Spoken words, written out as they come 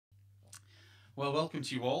Well, welcome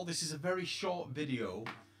to you all. This is a very short video.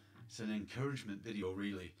 It's an encouragement video,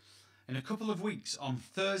 really. In a couple of weeks, on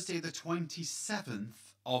Thursday the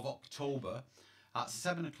 27th of October at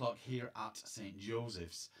 7 o'clock here at St.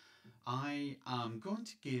 Joseph's, I am going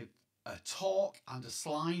to give a talk and a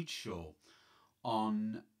slideshow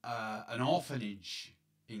on an orphanage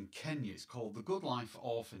in Kenya. It's called the Good Life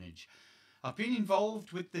Orphanage. I've been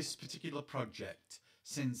involved with this particular project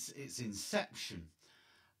since its inception.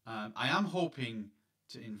 I am hoping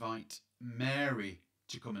to invite Mary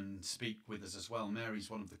to come and speak with us as well. Mary's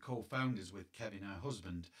one of the co-founders with Kevin, her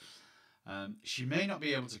husband. She may not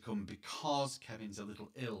be able to come because Kevin's a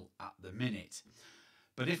little ill at the minute.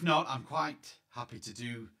 But if not, I'm quite happy to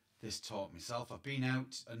do this talk myself. I've been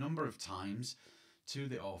out a number of times to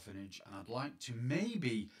the orphanage, and I'd like to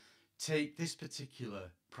maybe take this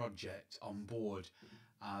particular project on board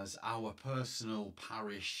as our personal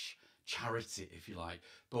parish charity, if you like,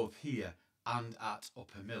 both here and at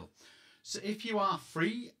Upper Mill. So if you are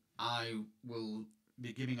free, I will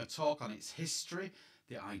be giving a talk on its history,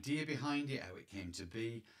 the idea behind it, how it came to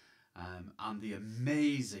be, and the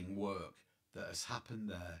amazing work that has happened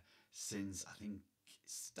there since, I think, it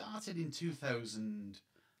started in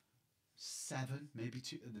 2007, maybe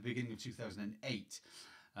at the beginning of 2008.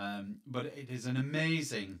 But it is an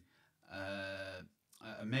amazing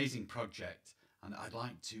project, and I'd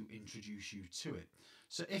like to introduce you to it.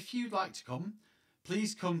 So if you'd like to come,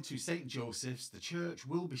 please come to St. Joseph's. The church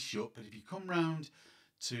will be shut, but if you come round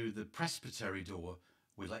to the presbytery door,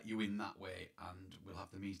 we'll let you in that way, and we'll have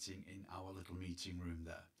the meeting in our little meeting room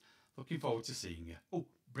there. Looking forward to seeing you. Oh,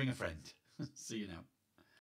 bring a friend. See you now.